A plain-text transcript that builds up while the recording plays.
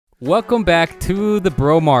Welcome back to the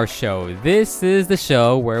Bromar Show. This is the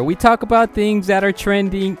show where we talk about things that are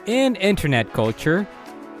trending in internet culture.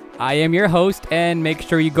 I am your host, and make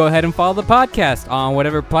sure you go ahead and follow the podcast on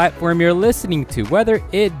whatever platform you're listening to, whether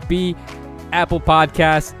it be Apple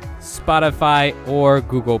Podcasts, Spotify, or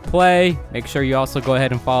Google Play. Make sure you also go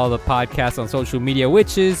ahead and follow the podcast on social media,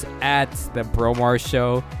 which is at the Bromar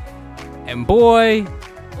Show. And boy,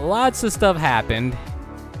 lots of stuff happened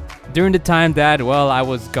during the time that, I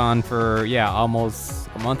was gone for, almost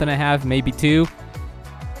a month and a half, maybe two.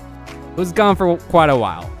 Was gone for quite a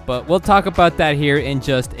while, but we'll talk about that here in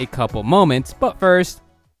just a couple moments. But first,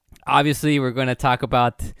 obviously, we're going to talk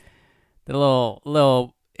about the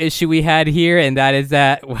little issue we had here, and that is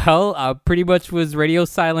that, pretty much was radio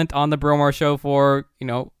silent on the Bromar Show for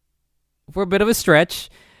a bit of a stretch.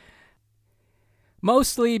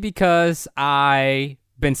 Mostly because I've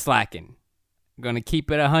been slacking. I'm going to keep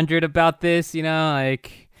it 100 about this,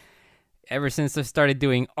 ever since I started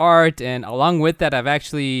doing art, and along with that, I've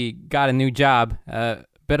actually got a new job, a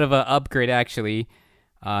bit of an upgrade, actually.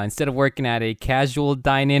 Instead of working at a casual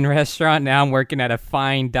dine-in restaurant, now I'm working at a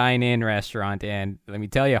fine dine-in restaurant, and let me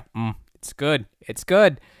tell you, it's good. It's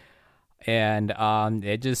good. And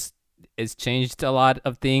it's changed a lot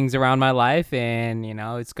of things around my life, and,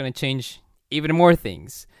 it's going to change even more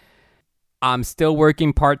things. I'm still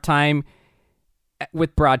working part-time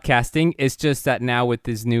with broadcasting. It's just that now with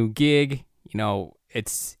this new gig,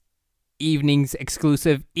 it's evenings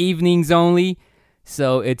exclusive, evenings only.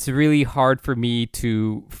 So it's really hard for me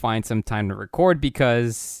to find some time to record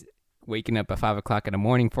because waking up at 5 o'clock in the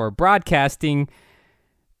morning for broadcasting,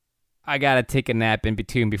 I got to take a nap in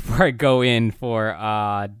between before I go in for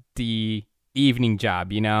the evening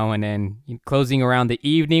job, and then closing around the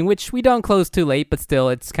evening, which we don't close too late, but still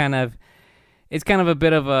it's kind of a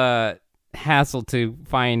bit of a hassle to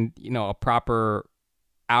find, a proper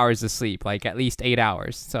hours of sleep, like at least 8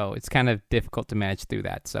 hours. So it's kind of difficult to manage through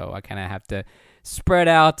that. So I kind of have to spread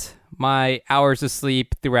out my hours of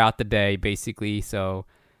sleep throughout the day, basically. So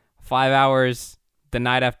 5 hours the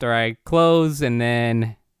night after I close, and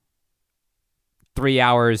then 3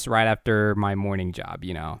 hours right after my morning job,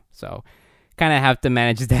 So kind of have to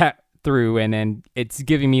manage that through, and then it's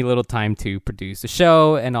giving me little time to produce a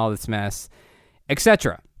show and all this mess,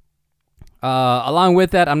 etc. Along with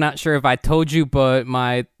that, I'm not sure if I told you, but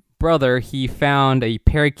my brother, he found a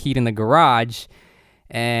parakeet in the garage,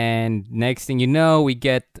 and next thing you know, we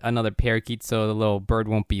get another parakeet so the little bird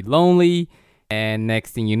won't be lonely, and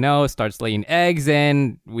next thing you know, it starts laying eggs,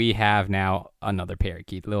 and we have now another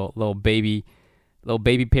parakeet, little baby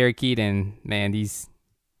parakeet, and man, these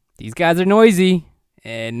guys are noisy.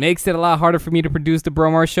 It makes it a lot harder for me to produce the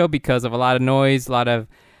Bromar Show because of a lot of noise, a lot of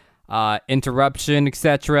interruption,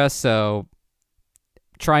 etc. So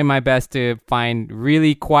trying my best to find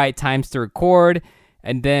really quiet times to record,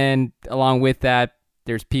 and then along with that,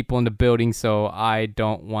 there's people in the building, so I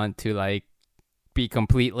don't want to be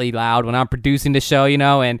completely loud when I'm producing the show,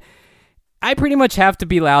 and I pretty much have to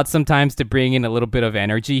be loud sometimes to bring in a little bit of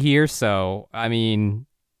energy here. So I mean,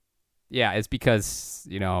 it's because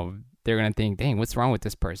they're gonna think, dang, what's wrong with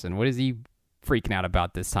this person? What is he freaking out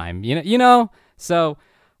about this time? So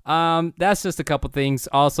that's just a couple things.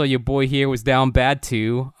 Also, your boy here was down bad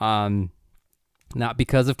too. Not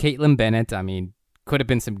because of Caitlin Bennett. I mean, could have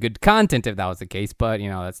been some good content if that was the case, but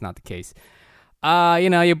that's not the case.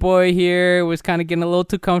 Your boy here was kind of getting a little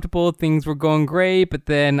too comfortable. Things were going great, but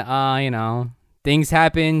then things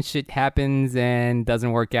happen, shit happens, and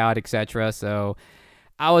doesn't work out, etc. So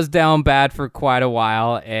I was down bad for quite a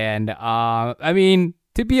while, and I mean,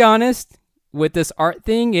 to be honest, with this art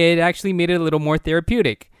thing, it actually made it a little more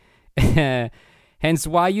therapeutic. Hence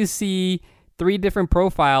why you see 3 different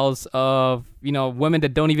profiles of, women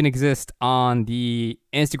that don't even exist on the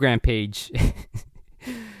Instagram page.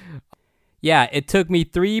 Yeah, it took me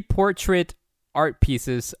 3 portrait art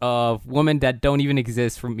pieces of women that don't even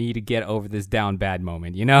exist for me to get over this down bad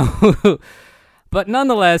moment, But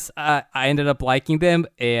nonetheless, I ended up liking them,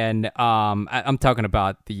 and I'm talking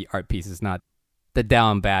about the art pieces, not the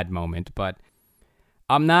down bad moment, but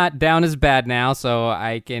I'm not down as bad now, so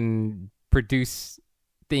I can produce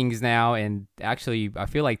things now, and actually I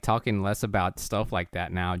feel like talking less about stuff like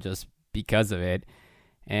that now just because of it.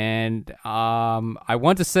 And I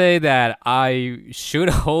want to say that I should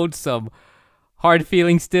hold some hard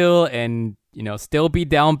feelings still, and still be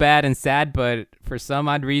down bad and sad, but for some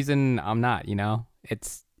odd reason I'm not.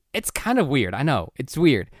 It's kind of weird. I know it's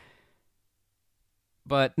weird,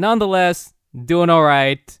 but nonetheless, doing all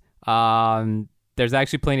right. There's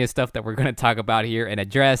actually plenty of stuff that we're going to talk about here and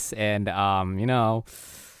address. And,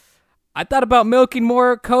 I thought about milking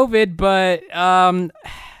more COVID, but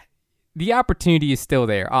the opportunity is still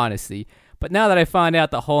there, honestly. But now that I find out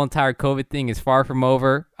the whole entire COVID thing is far from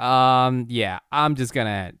over, yeah, I'm just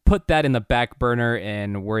gonna put that in the back burner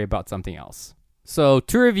and worry about something else. So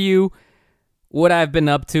to review what I've been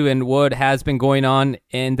up to and what has been going on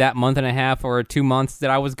in that month and a half or 2 months that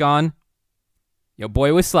I was gone, your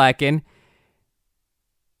boy was slacking.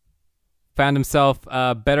 Found himself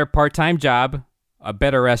a better part-time job, a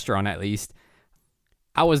better restaurant at least.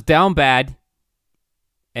 I was down bad.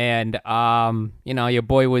 And, your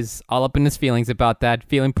boy was all up in his feelings about that.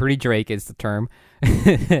 Feeling pretty Drake is the term.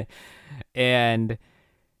 And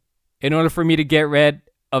in order for me to get rid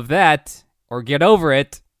of that or get over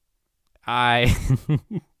it, I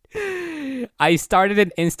I started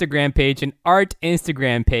an Instagram page, an art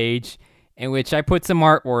Instagram page, in which I put some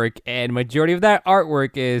artwork. And majority of that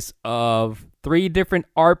artwork is of 3 different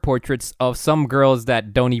art portraits of some girls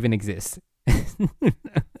that don't even exist.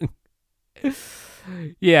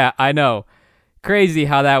 Yeah, I know. Crazy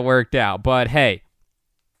how that worked out. But hey,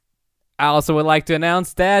 I also would like to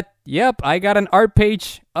announce that, yep, I got an art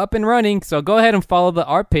page up and running. So go ahead and follow the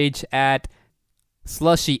art page at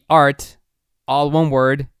Slushy Art, all one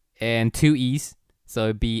word and 2 E's. So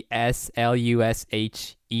it'd be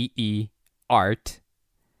SLUSHEE Art.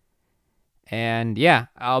 And yeah,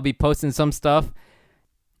 I'll be posting some stuff.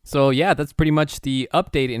 So yeah, that's pretty much the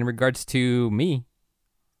update in regards to me.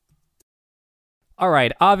 All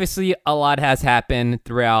right, obviously a lot has happened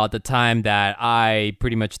throughout the time that I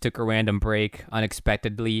pretty much took a random break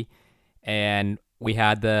unexpectedly. And we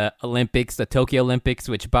had the Olympics, the Tokyo Olympics,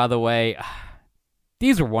 which, by the way,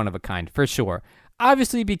 these were one of a kind for sure.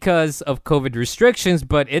 Obviously because of COVID restrictions,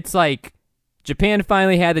 but it's like Japan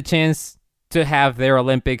finally had the chance to have their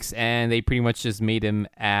Olympics and they pretty much just made them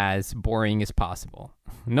as boring as possible.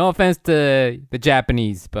 No offense to the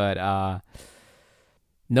Japanese, but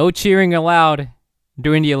no cheering allowed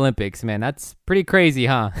during the Olympics, man. That's pretty crazy,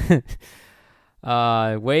 huh?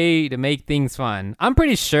 Way to make things fun. I'm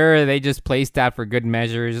pretty sure they just placed that for good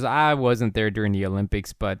measures. I wasn't there during the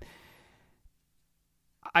Olympics, but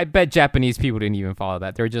I bet Japanese people didn't even follow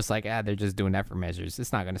that. They're just like, they're just doing that for measures.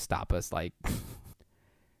 It's not going to stop us. Like,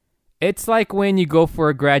 it's like when you go for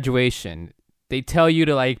a graduation. They tell you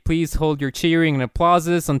to, like, please hold your cheering and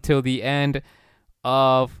applauses until the end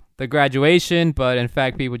of the graduation, but in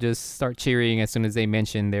fact, people just start cheering as soon as they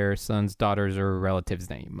mention their son's, daughter's, or relative's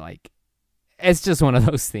name. Like, it's just one of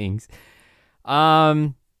those things.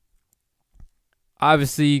 Obviously,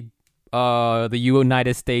 the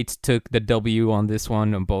United States took the W on this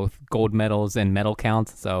one on both gold medals and medal count.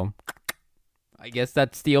 So I guess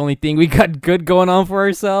that's the only thing we got good going on for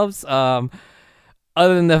ourselves.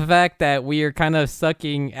 Other than the fact that we are kind of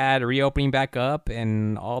sucking at reopening back up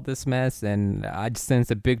and all this mess, and I just sense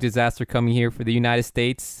a big disaster coming here for the United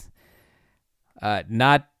States.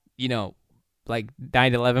 Not, like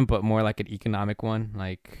 9/11, but more like an economic one.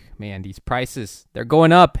 Like, man, these prices, they're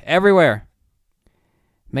going up everywhere.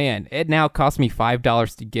 Man, it now costs me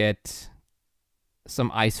 $5 to get some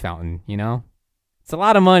ice fountain, It's a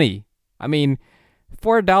lot of money. I mean,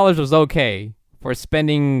 $4 was okay for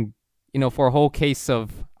spending, for a whole case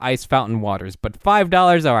of ice fountain waters. But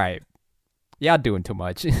 $5, all right. Y'all doing too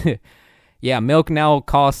much. Yeah, milk now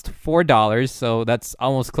costs $4, so that's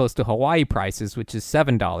almost close to Hawaii prices, which is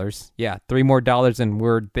 $7. Yeah, $3 more and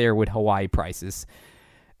we're there with Hawaii prices.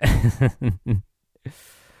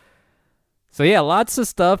 So yeah, lots of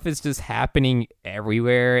stuff is just happening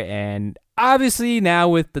everywhere. And obviously now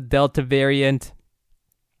with the Delta variant,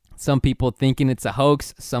 some people thinking it's a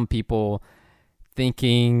hoax, some people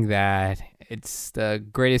thinking that it's the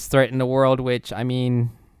greatest threat in the world, which, I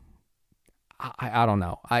mean, I don't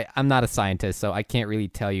know. I'm not a scientist, so I can't really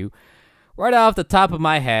tell you right off the top of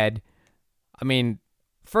my head. I mean,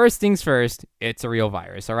 first things first, it's a real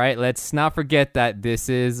virus, all right? Let's not forget that this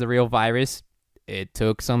is a real virus. It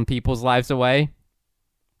took some people's lives away.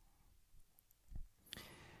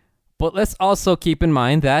 But let's also keep in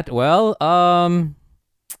mind that, well,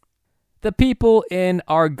 the people in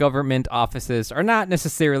our government offices are not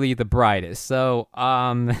necessarily the brightest. So,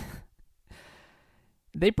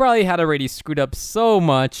 they probably had already screwed up so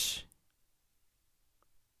much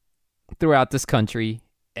throughout this country,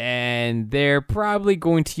 and they're probably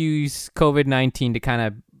going to use COVID-19 to kind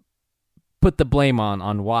of put the blame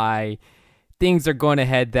on why things are going to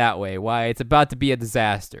head that way, why it's about to be a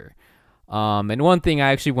disaster. And one thing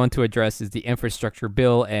I actually want to address is the infrastructure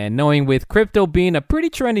bill, and knowing with crypto being a pretty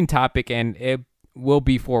trending topic, and it will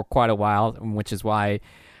be for quite a while, which is why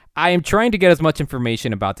I am trying to get as much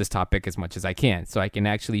information about this topic as much as I can, so I can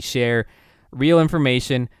actually share real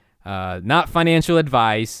information, not financial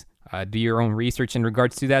advice. Do your own research in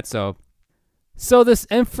regards to that. So So this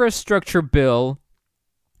infrastructure bill,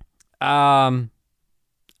 apparently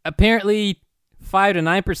 5 to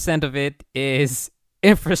 9% of it is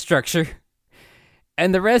infrastructure,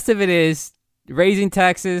 and the rest of it is raising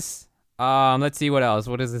taxes. Let's see what else.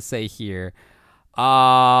 What does it say here?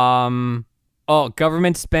 Government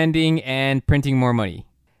spending and printing more money.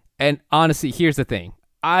 And honestly, here's the thing.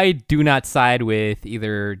 I do not side with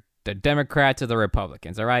either the Democrats or the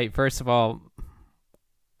Republicans, all right? First of all,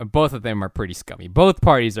 both of them are pretty scummy. Both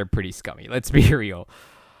parties are pretty scummy. Let's be real.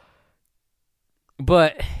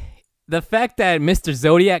 But the fact that Mr.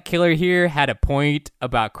 Zodiac Killer here had a point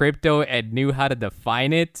about crypto and knew how to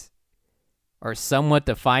define it, or somewhat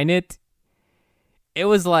define it, it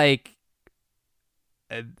was like,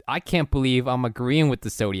 I can't believe I'm agreeing with the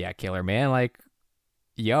Zodiac Killer, man. Like,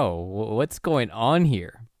 yo, what's going on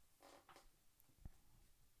here?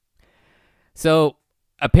 So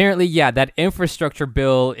apparently, yeah, that infrastructure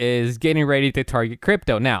bill is getting ready to target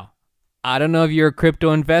crypto. Now, I don't know if you're a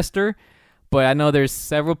crypto investor, but I know there's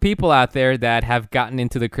several people out there that have gotten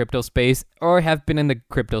into the crypto space or have been in the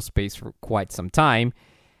crypto space for quite some time.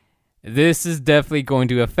 This is definitely going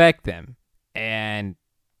to affect them. And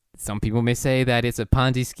some people may say that it's a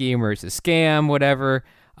Ponzi scheme or it's a scam, whatever.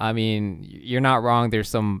 I mean, you're not wrong. There's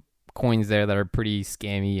some coins there that are pretty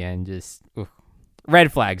scammy and just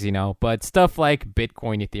red flags, you know. But stuff like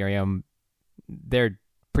Bitcoin, Ethereum, they're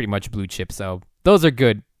pretty much blue chip. So those are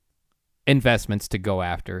good investments to go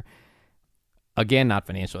after. Again, not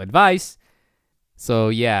financial advice. So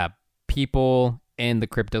yeah, people in the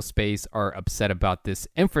crypto space are upset about this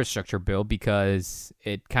infrastructure bill because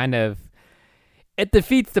it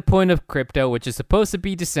defeats the point of crypto, which is supposed to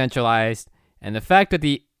be decentralized. And the fact that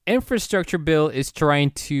the infrastructure bill is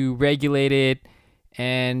trying to regulate it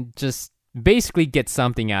and just basically get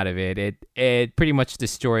something out of it, it pretty much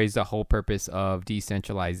destroys the whole purpose of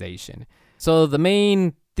decentralization. So the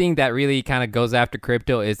main thing that really kind of goes after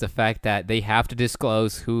crypto is the fact that they have to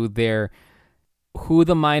disclose who the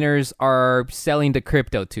miners are selling the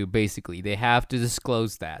crypto to. Basically, they have to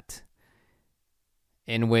disclose that,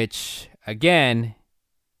 in which, again,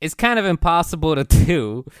 it's kind of impossible to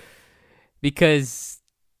do because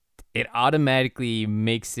it automatically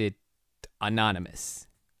makes it anonymous.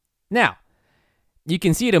 Now, you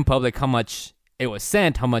can see it in public how much it was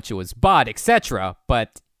sent, how much it was bought, etc.,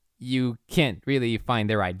 but you can't really find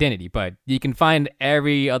their identity. But you can find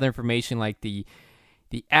every other information like the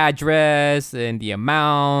address and the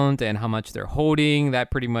amount and how much they're holding.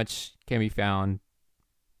 That pretty much can be found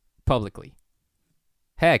publicly.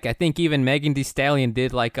 Heck, I think even Megan Thee Stallion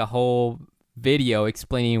did like a whole video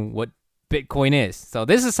explaining what Bitcoin is. So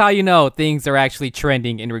this is how you know things are actually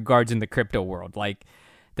trending in regards in the crypto world. Like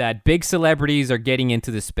that big celebrities are getting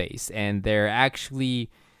into the space and they're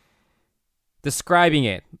actually describing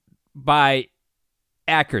it by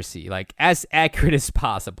accuracy, like as accurate as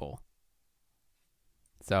possible.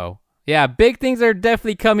 So yeah, big things are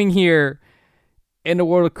definitely coming here in the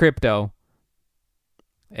world of crypto.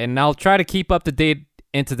 And I'll try to keep up to date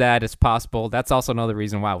into that as possible. That's also another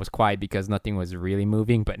reason why I was quiet, because nothing was really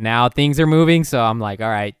moving. But now things are moving, so I'm like, all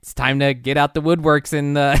right, it's time to get out the woodworks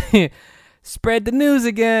and spread the news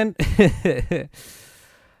again.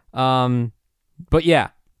 But yeah.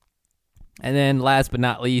 And then last but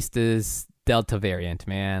not least is Delta variant,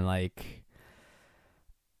 man. Like,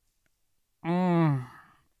 I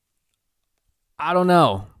don't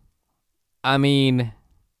know. I mean,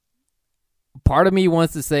 part of me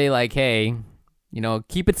wants to say like, hey, you know,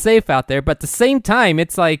 keep it safe out there. But at the same time,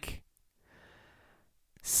 it's like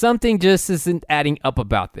something just isn't adding up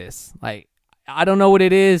about this. Like, I don't know what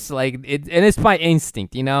it is. Like, and it's my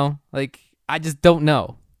instinct, you know? Like, I just don't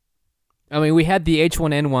know. I mean, we had the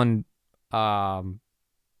H1N1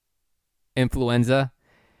 influenza,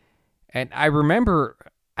 and I remember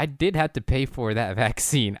I did have to pay for that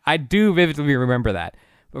vaccine. I do vividly remember that.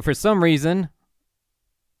 But for some reason,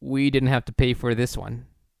 we didn't have to pay for this one.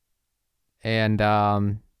 And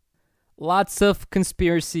lots of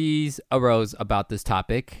conspiracies arose about this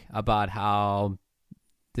topic, about how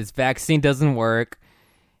this vaccine doesn't work,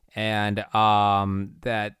 and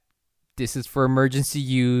that this is for emergency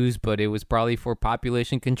use, but it was probably for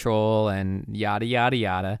population control, and yada, yada,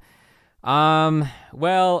 yada.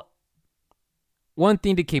 Well, one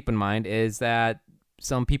thing to keep in mind is that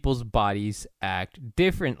some people's bodies act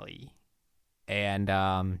differently. And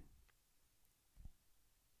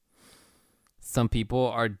some people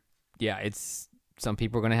are going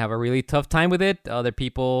to have a really tough time with it. Other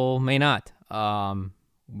people may not.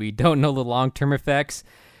 We don't know the long-term effects.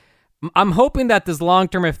 I'm hoping that this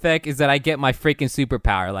long-term effect is that I get my freaking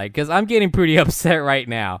superpower, like, because I'm getting pretty upset right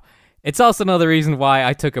now. It's also another reason why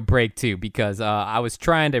I took a break too, because I was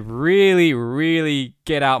trying to really, really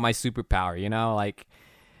get out my superpower. You know, like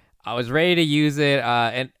I was ready to use it,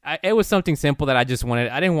 it was something simple that I just wanted.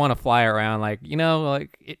 I didn't want to fly around, like, you know,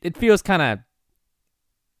 like it feels kind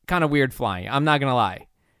of weird flying. I'm not gonna lie.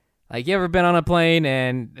 Like, you ever been on a plane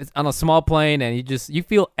and it's on a small plane and you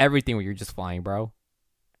feel everything when you're just flying, bro.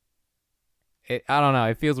 I don't know.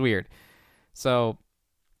 It feels weird. So,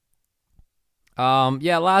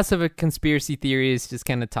 yeah, lots of conspiracy theories just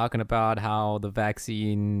kind of talking about how the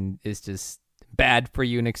vaccine is just bad for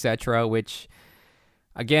you and etc. Which,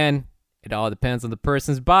 again, it all depends on the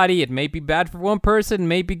person's body. It may be bad for one person,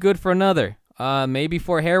 may be good for another. Maybe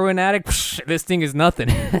for a heroin addict, this thing is nothing.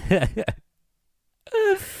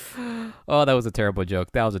 Oh, that was a terrible joke.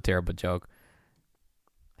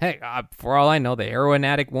 Hey, for all I know, the heroin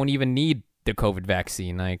addict won't even need the COVID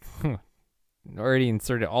vaccine. Like, already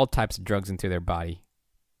inserted all types of drugs into their body.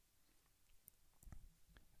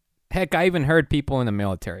 Heck, I even heard people in the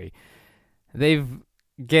military. They've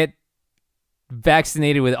get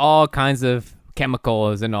vaccinated with all kinds of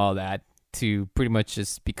chemicals and all that to pretty much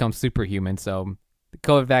just become superhuman. So the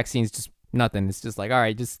COVID vaccine is just nothing. It's just like, all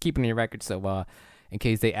right, just keep it in your record. So in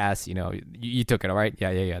case they ask, you know, you took it, all right?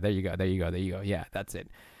 Yeah. There you go. Yeah, that's it.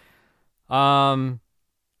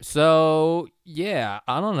 So yeah,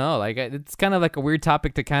 I don't know. Like, it's kind of like a weird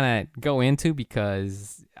topic to kind of go into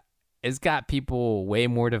because it's got people way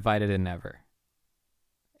more divided than ever.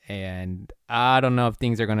 And I don't know if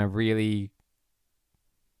things are going to really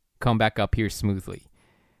come back up here smoothly.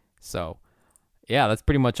 So, yeah, that's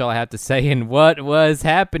pretty much all I have to say. And what was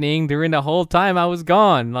happening during the whole time I was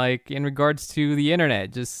gone, like in regards to the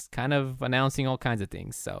internet, just kind of announcing all kinds of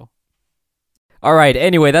things. So, all right,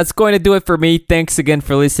 anyway, that's going to do it for me. Thanks again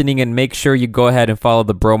for listening, and make sure you go ahead and follow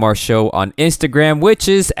The Bromar Show on Instagram, which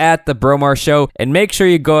is at The Bromar Show. And make sure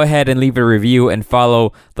you go ahead and leave a review and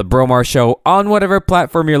follow The Bromar Show on whatever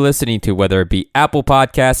platform you're listening to, whether it be Apple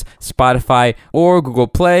Podcasts, Spotify, or Google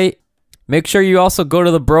Play. Make sure you also go to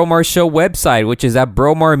the Bromar Show website, which is at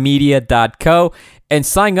bromarmedia.co, and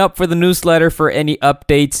sign up for the newsletter for any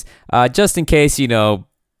updates, just in case, you know,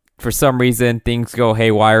 for some reason things go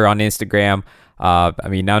haywire on Instagram. I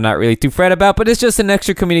mean, I'm not really too fret about, but it's just an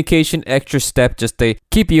extra communication, extra step just to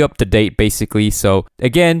keep you up to date, basically. So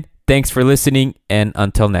again, thanks for listening, and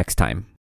until next time.